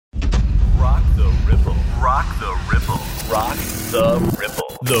the Ripple. Rock the Ripple. Rock the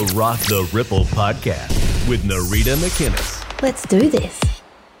Ripple. The Rock the Ripple podcast with Narita McInnes. Let's do this.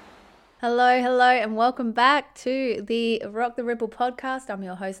 Hello, and welcome back to the Rock the Ripple podcast. I'm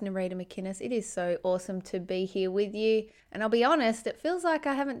your host, Narita McInnes. It is so awesome to be here with you. And I'll be honest, it feels like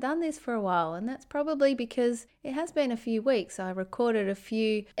I haven't done this for a while. And that's probably because it has been a few weeks. I recorded a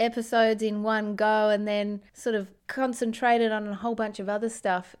few episodes in one go and then sort of concentrated on a whole bunch of other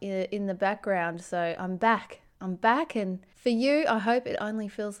stuff in the background. So I'm back. And for you, I hope it only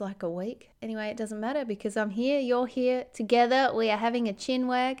feels like a week. Anyway, it doesn't matter because I'm here, you're here, together. We are having a chin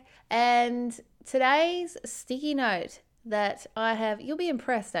wag. And today's sticky note that I have, you'll be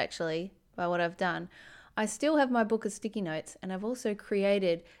impressed actually by what I've done. I still have my book of sticky notes, and I've also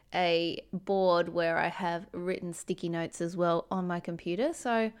created a board where I have written sticky notes as well on my computer.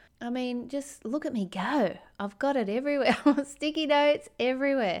 So, I mean, just look at me go. I've got it everywhere. Sticky notes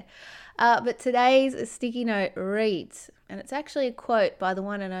everywhere. But today's sticky note reads, and it's actually a quote by the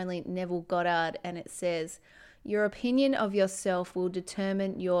one and only Neville Goddard, and it says, "Your opinion of yourself will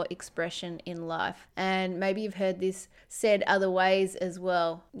determine your expression in life." And maybe you've heard this said other ways as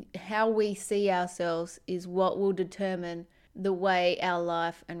well. How we see ourselves is what will determine the way our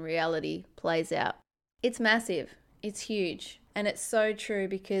life and reality plays out. It's massive. It's huge. And it's so true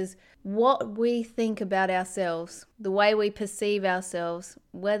because what we think about ourselves, the way we perceive ourselves,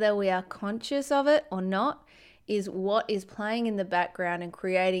 whether we are conscious of it or not, is what is playing in the background and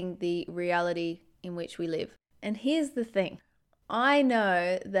creating the reality in which we live. And here's the thing. I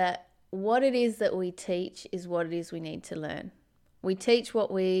know that what it is that we teach is what it is we need to learn. We teach what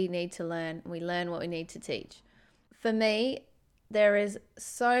we need to learn. We learn what we need to teach. For me, there is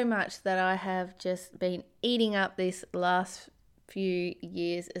so much that I have just been eating up this last few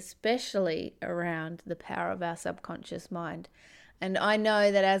years, especially around the power of our subconscious mind. And I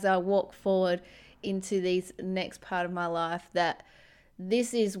know that as I walk forward into this next part of my life, that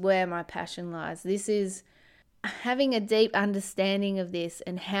this is where my passion lies. This is having a deep understanding of this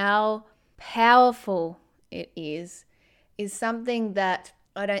and how powerful it is something that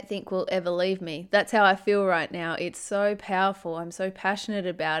I don't think will ever leave me. That's how I feel right now. It's so powerful. I'm so passionate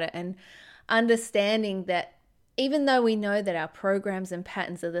about it, and understanding that even though we know that our programs and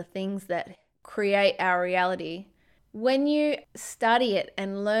patterns are the things that create our reality, when you study it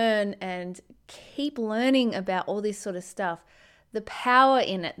and learn and keep learning about all this sort of stuff, the power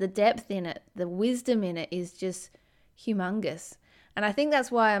in it, the depth in it, the wisdom in it is just humongous. And I think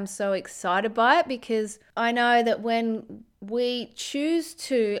that's why I'm so excited by it, because I know that when we choose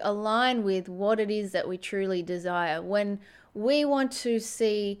to align with what it is that we truly desire, when we want to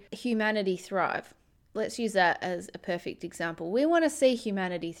see humanity thrive, let's use that as a perfect example. We want to see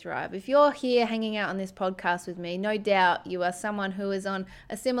humanity thrive. If you're here hanging out on this podcast with me, no doubt you are someone who is on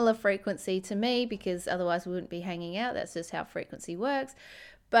a similar frequency to me, because otherwise we wouldn't be hanging out. That's just how frequency works.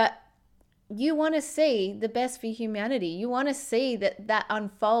 But you want to see the best for humanity. You want to see that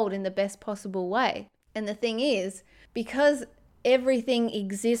unfold in the best possible way. And the thing is, because everything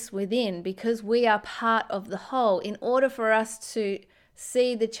exists within, because we are part of the whole, in order for us to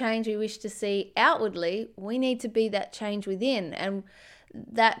see the change we wish to see outwardly, we need to be that change within. And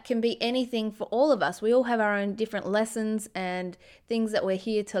that can be anything for all of us. We all have our own different lessons and things that we're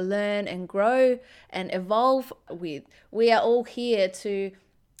here to learn and grow and evolve with. We are all here to,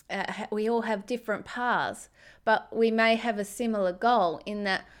 we all have different paths, but we may have a similar goal in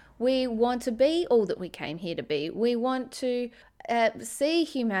that we want to be all that we came here to be. We want to see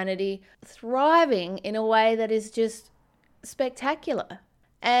humanity thriving in a way that is just spectacular.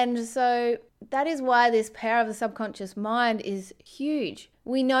 And so that is why this power of the subconscious mind is huge.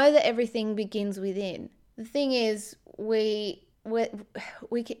 We know that everything begins within. The thing is, we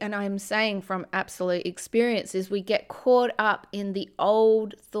and I'm saying from absolute experience, is we get caught up in the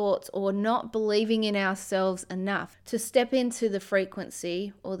old thoughts or not believing in ourselves enough to step into the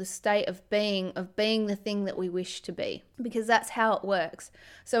frequency or the state of being the thing that we wish to be, because that's how it works.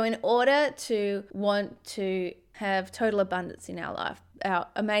 So in order to want to have total abundance in our life, our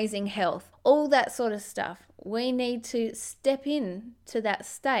amazing health, all that sort of stuff, we need to step in to that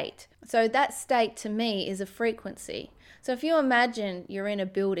state. So that state to me is a frequency. So if you imagine you're in a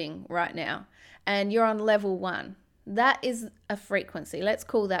building right now and you're on level 1, that is a frequency. Let's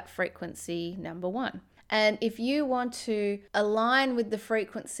call that frequency number 1. And if you want to align with the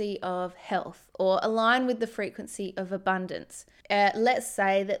frequency of health or align with the frequency of abundance, let's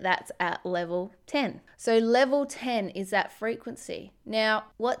say that that's at level 10. So level 10 is that frequency. Now,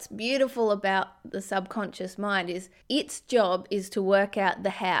 what's beautiful about the subconscious mind is its job is to work out the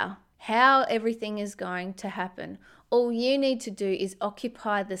how everything is going to happen. All you need to do is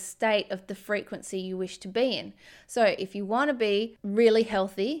occupy the state of the frequency you wish to be in. So if you want to be really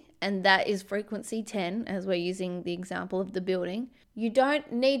healthy, and that is frequency 10, as we're using the example of the building, you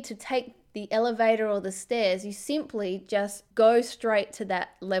don't need to take the elevator or the stairs. You simply just go straight to that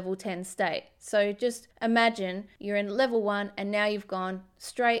level 10 state. So just imagine you're in level 1 and now you've gone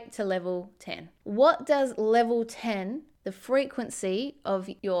straight to level 10. What does level 10, the frequency of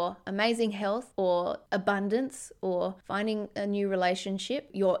your amazing health or abundance or finding a new relationship,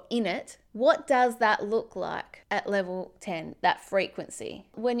 you're in it, what does that look like at level 10, that frequency?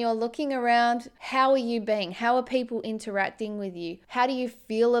 When you're looking around, how are you being? How are people interacting with you? How do you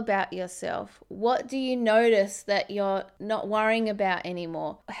feel about yourself? What do you notice that you're not worrying about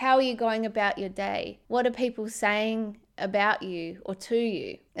anymore? How are you going about your day? What are people saying about you or to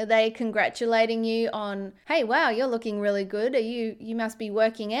you? Are they congratulating you on, hey, wow, you're looking really good. You must be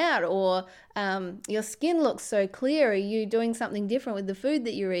working out, or your skin looks so clear. Are you doing something different with the food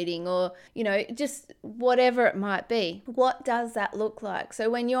that you're eating? Or, just whatever it might be. What does that look like? So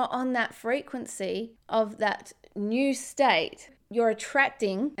when you're on that frequency of that new state, you're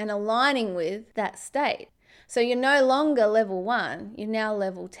attracting and aligning with that state. So you're no longer level 1, you're now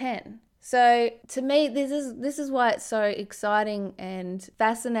level 10. So to me, this is why it's so exciting and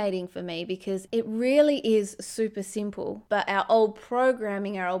fascinating for me, because it really is super simple. But our old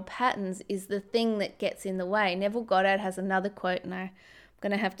programming, our old patterns is the thing that gets in the way. Neville Goddard has another quote, and I'm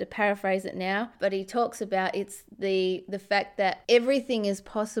going to have to paraphrase it now, but he talks about it's the fact that everything is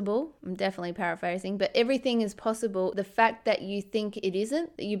possible. I'm definitely paraphrasing, but everything is possible. The fact that you think it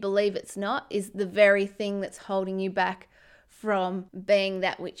isn't, that you believe it's not, is the very thing that's holding you back from being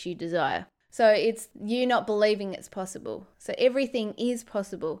that which you desire. So it's you not believing it's possible. So everything is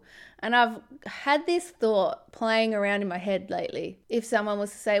possible. And I've had this thought playing around in my head lately. If someone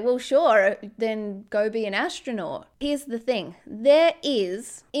was to say, well, sure, then go be an astronaut. Here's the thing. There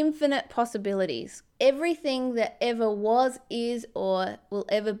is infinite possibilities. Everything that ever was, is, or will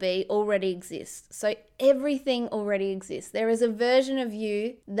ever be already exists. So everything already exists. There is a version of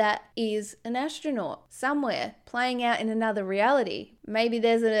you that is an astronaut somewhere playing out in another reality. Maybe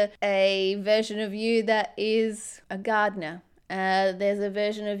there's a version of you that is a gardener. There's a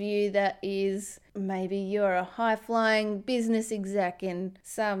version of you that is, maybe you're a high-flying business exec in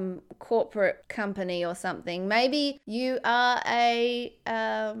some corporate company or something. Maybe you are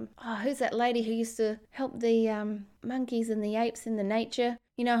who's that lady who used to help the monkeys and the apes in the nature?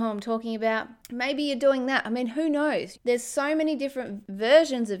 You know who I'm talking about? Maybe you're doing that. I mean, who knows? There's so many different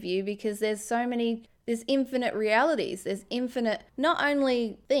versions of you because there's infinite realities. There's infinite, not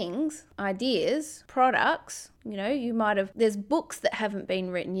only things, ideas, products, there's books that haven't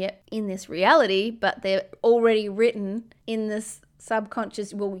been written yet in this reality, but they're already written in this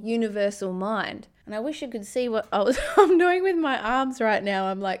subconscious, universal mind. And I wish you could see what I'm doing with my arms right now.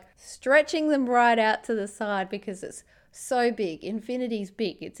 I'm like stretching them right out to the side because it's so big. Infinity's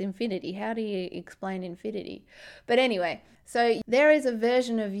big. It's infinity. How do you explain infinity? But anyway, so there is a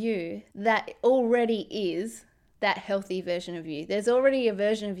version of you that already is that healthy version of you. There's already a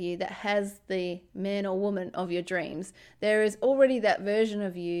version of you that has the man or woman of your dreams. There is already that version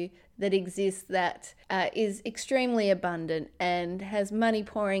of you that exists that is extremely abundant and has money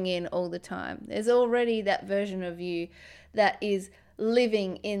pouring in all the time. There's already that version of you that is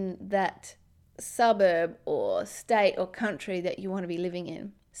living in that suburb or state or country that you want to be living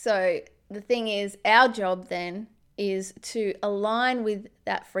in. So the thing is, our job then is to align with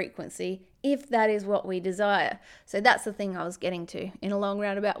that frequency if that is what we desire. So that's the thing I was getting to in a long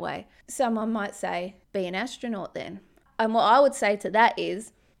roundabout way. Someone might say, be an astronaut then. And what I would say to that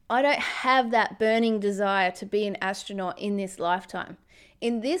is, I don't have that burning desire to be an astronaut in this lifetime.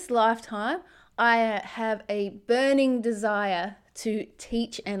 In this lifetime, I have a burning desire to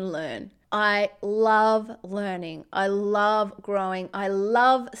teach and learn. I love learning. I love growing. I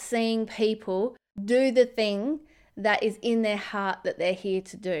love seeing people do the thing that is in their heart that they're here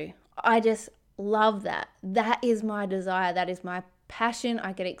to do. I just love that. That is my desire. That is my passion.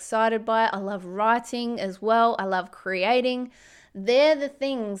 I get excited by it. I love writing as well. I love creating. They're the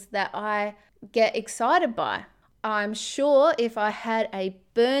things that I get excited by. I'm sure if I had a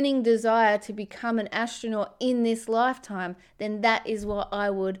burning desire to become an astronaut in this lifetime, then that is what I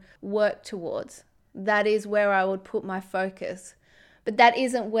would work towards. That is where I would put my focus. But that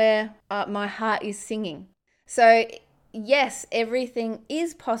isn't where my heart is singing. So yes, everything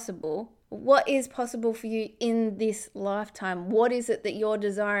is possible. What is possible for you in this lifetime? What is it that you're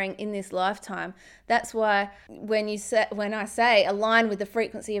desiring in this lifetime? That's why when I say align with the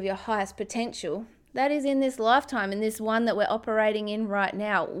frequency of your highest potential, that is in this lifetime, in this one that we're operating in right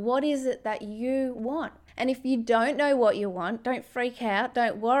now. What is it that you want? And if you don't know what you want, don't freak out,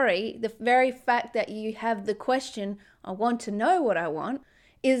 don't worry. The very fact that you have the question, I want to know what I want,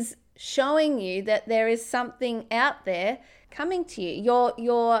 is showing you that there is something out there coming to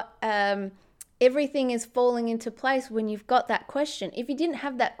you. Everything is falling into place when you've got that question. If you didn't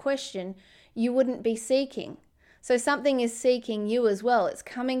have that question, you wouldn't be seeking. So something is seeking you as well. It's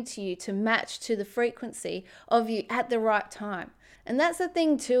coming to you to match to the frequency of you at the right time. And that's the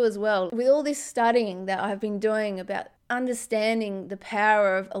thing too as well. With all this studying that I've been doing about understanding the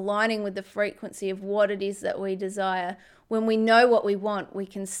power of aligning with the frequency of what it is that we desire, when we know what we want, we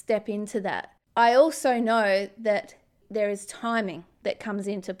can step into that. I also know that there is timing that comes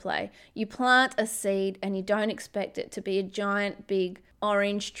into play. You plant a seed and you don't expect it to be a giant big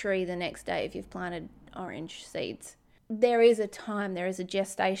orange tree the next day if you've planted orange seeds. There is a time, there is a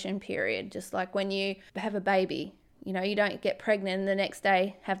gestation period, just like when you have a baby. You know, you don't get pregnant and the next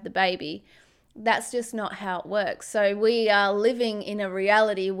day have the baby. That's just not how it works. So we are living in a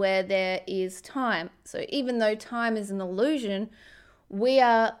reality where there is time. So even though time is an illusion, we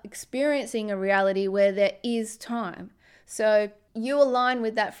are experiencing a reality where there is time. So you align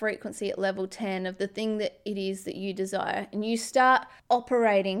with that frequency at level 10 of the thing that it is that you desire, and you start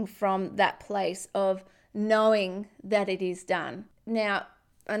operating from that place of knowing that it is done. Now,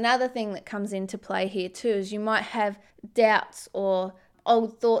 another thing that comes into play here too is you might have doubts or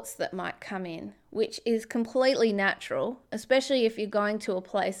old thoughts that might come in, which is completely natural, especially if you're going to a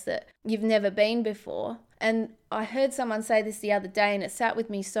place that you've never been before. And I heard someone say this the other day, and it sat with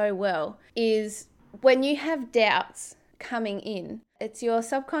me so well, is when you have doubts coming in, it's your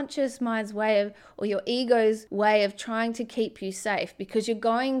subconscious mind's way of, or your ego's way of trying to keep you safe, because you're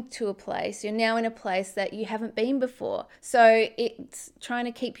going to a place, you're now in a place that you haven't been before. So it's trying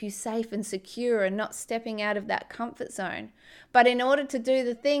to keep you safe and secure and not stepping out of that comfort zone. But in order to do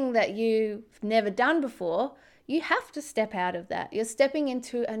the thing that you've never done before, you have to step out of that. You're stepping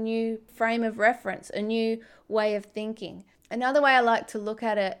into a new frame of reference, a new way of thinking. Another way I like to look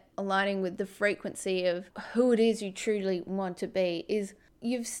at it, aligning with the frequency of who it is you truly want to be, is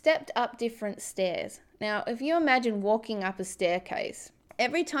you've stepped up different stairs. Now, if you imagine walking up a staircase,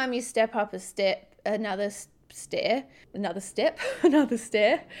 every time you step up a step, another stair,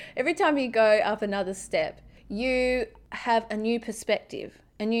 every time you go up another step, you have a new perspective,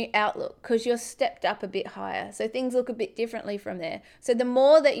 a new outlook, because you're stepped up a bit higher. So things look a bit differently from there. So the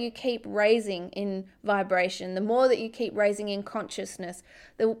more that you keep raising in vibration, the more that you keep raising in consciousness,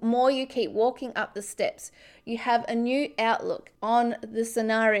 the more you keep walking up the steps, you have a new outlook on the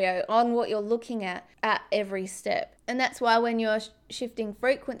scenario, on what you're looking at every step. And that's why when you're shifting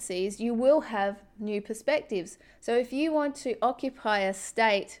frequencies, you will have new perspectives. So if you want to occupy a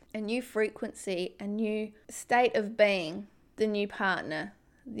state, a new frequency, a new state of being, the new partner,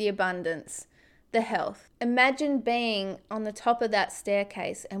 the abundance, the health. Imagine being on the top of that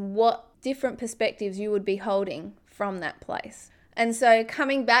staircase and what different perspectives you would be holding from that place. And so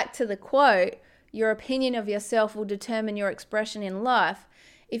coming back to the quote, your opinion of yourself will determine your expression in life.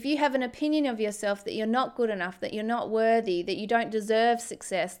 If you have an opinion of yourself that you're not good enough, that you're not worthy, that you don't deserve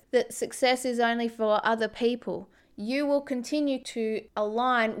success, that success is only for other people, you will continue to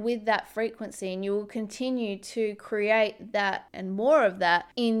align with that frequency, and you will continue to create that and more of that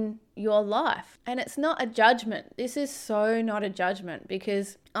in your life. And it's not a judgment. This is so not a judgment,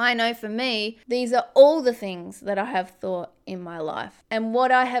 because I know for me, these are all the things that I have thought in my life. And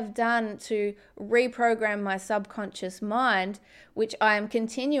what I have done to reprogram my subconscious mind, which I am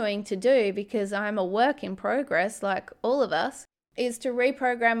continuing to do because I'm a work in progress like all of us, is to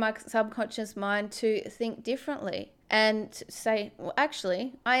reprogram my subconscious mind to think differently and say, well,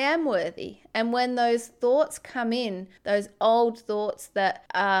 actually, I am worthy. And when those thoughts come in, those old thoughts that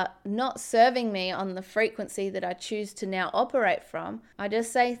are not serving me on the frequency that I choose to now operate from, I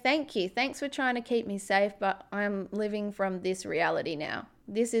just say, thank you. Thanks for trying to keep me safe, but I'm living from this reality now.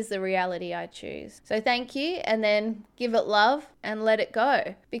 This is the reality I choose. So thank you, and then give it love and let it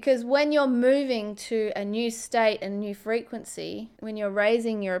go. Because when you're moving to a new state and new frequency, when you're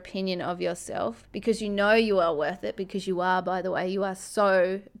raising your opinion of yourself, because you know you are worth it, because you are, by the way, you are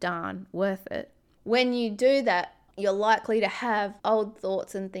so darn worth it. When you do that, you're likely to have old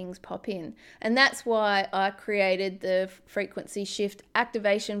thoughts and things pop in. And that's why I created the frequency shift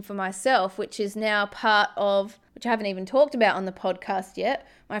activation for myself, which is now part of, which I haven't even talked about on the podcast yet,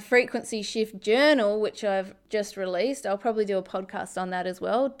 my frequency shift journal, which I've just released. I'll probably do a podcast on that as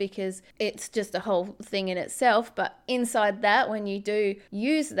well, because it's just a whole thing in itself. But inside that, when you do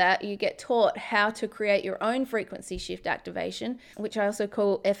use that, you get taught how to create your own frequency shift activation, which I also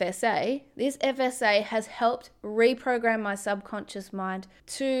call FSA. This FSA has helped reprogram my subconscious mind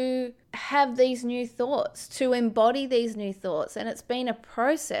to have these new thoughts, to embody these new thoughts. And it's been a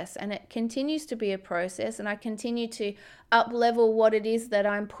process, and it continues to be a process. And I continue to up-level what it is that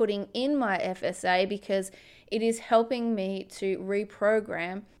I'm putting in my FSA, because it is helping me to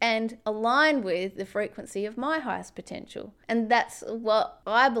reprogram and align with the frequency of my highest potential. And that's what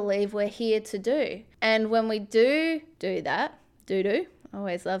I believe we're here to do. And when we do that, I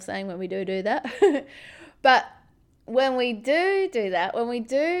always love saying when we do that, but when we do that, when we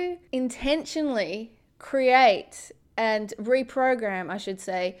do intentionally create and reprogram, I should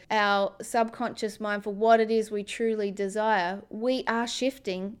say, our subconscious mind for what it is we truly desire, we are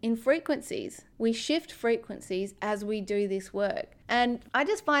shifting in frequencies. We shift frequencies as we do this work. And I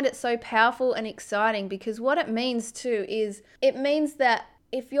just find it so powerful and exciting, because what it means too is it means that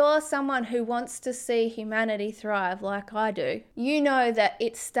if you're someone who wants to see humanity thrive like I do, you know that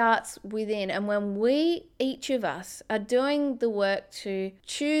it starts within. And when we, each of us, are doing the work to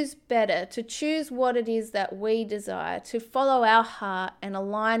choose better, to choose what it is that we desire, to follow our heart and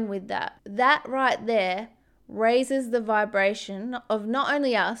align with that, that right there raises the vibration of not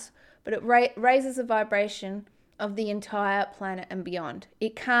only us, but it raises the vibration of the entire planet and beyond.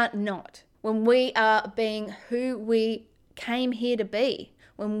 It can't not. When we are being who we came here to be,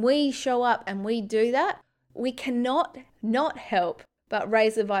 when we show up and we do that, we cannot not help but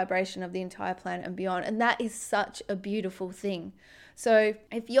raise the vibration of the entire planet and beyond. And that is such a beautiful thing. So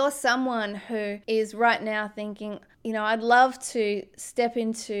if you're someone who is right now thinking, I'd love to step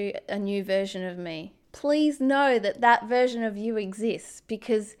into a new version of me, please know that that version of you exists,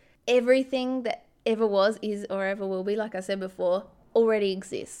 because everything that ever was, is, or ever will be, like I said before, already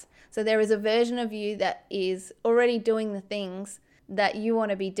exists. So there is a version of you that is already doing the things that you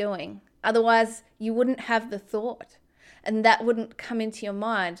want to be doing. Otherwise, you wouldn't have the thought, and that wouldn't come into your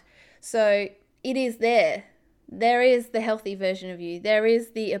mind. So it is there. There is the healthy version of you. There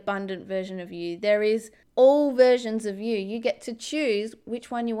is the abundant version of you. There is all versions of you. You get to choose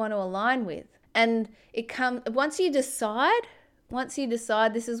which one you want to align with. And it comes once you decide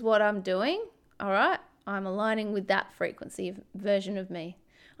this is what I'm doing, all right, I'm aligning with that frequency version of me.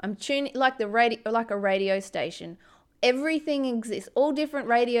 I'm tuning like a radio station. Everything exists. All different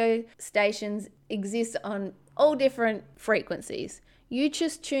radio stations exist on all different frequencies. You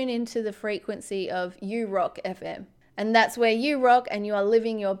just tune into the frequency of You Rock FM. And that's where you rock and you are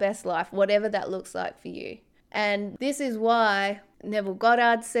living your best life, whatever that looks like for you. And this is why Neville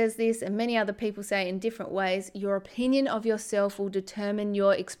Goddard says this, and many other people say in different ways, your opinion of yourself will determine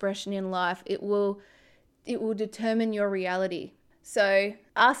your expression in life. It will determine your reality. So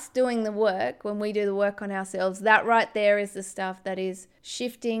us doing the work, when we do the work on ourselves, that right there is the stuff that is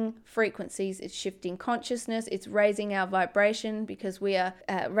shifting frequencies. It's shifting consciousness. It's raising our vibration, because we are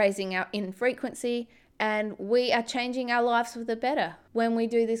raising our in frequency, and we are changing our lives for the better when we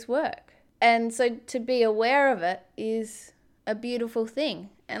do this work. And so to be aware of it is a beautiful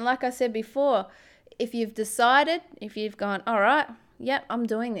thing. And like I said before, if you've decided, if you've gone, all right, yep, I'm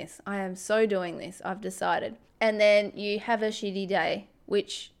doing this. I am so doing this. I've decided. And then you have a shitty day,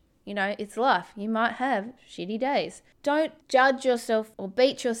 which, it's life. You might have shitty days. Don't judge yourself or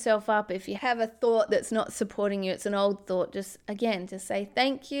beat yourself up if you have a thought that's not supporting you. It's an old thought. Just say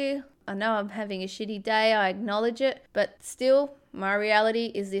thank you. I know I'm having a shitty day. I acknowledge it. But still, my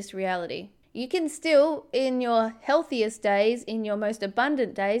reality is this reality. You can still, in your healthiest days, in your most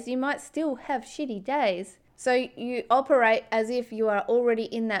abundant days, you might still have shitty days. So you operate as if you are already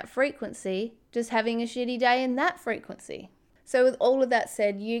in that frequency, just having a shitty day in that frequency. So with all of that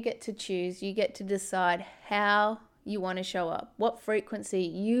said, you get to choose, you get to decide how you want to show up, what frequency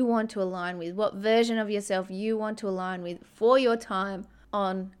you want to align with, what version of yourself you want to align with for your time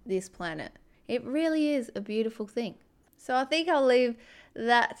on this planet. It really is a beautiful thing. So I think I'll leave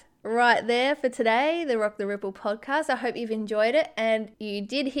that right there for today, the Rock the Ripple podcast. I hope you've enjoyed it, and you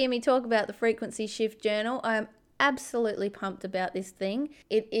did hear me talk about the Frequency Shift Journal. I'm absolutely pumped about this thing.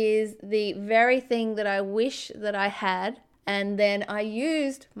 It is the very thing that I wish that I had, and then I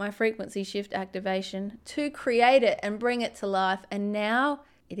used my frequency shift activation to create it and bring it to life, and now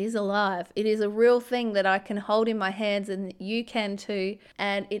it is alive. It is a real thing that I can hold in my hands, and you can too.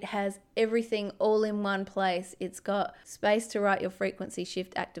 And it has everything all in one place. It's got space to write your frequency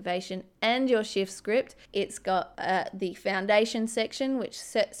shift activation and your shift script. It's got the foundation section, which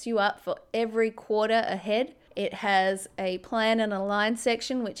sets you up for every quarter ahead. It has a plan and align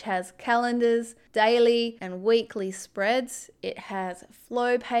section, which has calendars, daily and weekly spreads. It has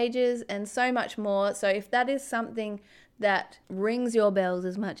flow pages and so much more. So if that is something that rings your bells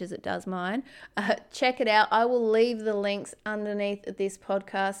as much as it does mine, check it out. I will leave the links underneath this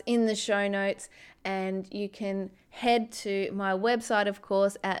podcast in the show notes, And you can head to my website, of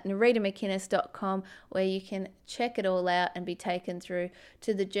course, at naridamckinnis.com, where you can check it all out and be taken through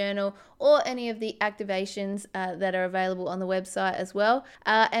to the journal or any of the activations that are available on the website as well.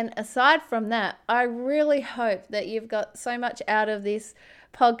 And aside from that, I really hope that you've got so much out of this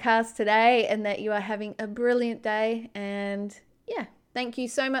podcast today and that you are having a brilliant day. And yeah, thank you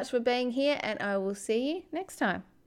so much for being here, and I will see you next time.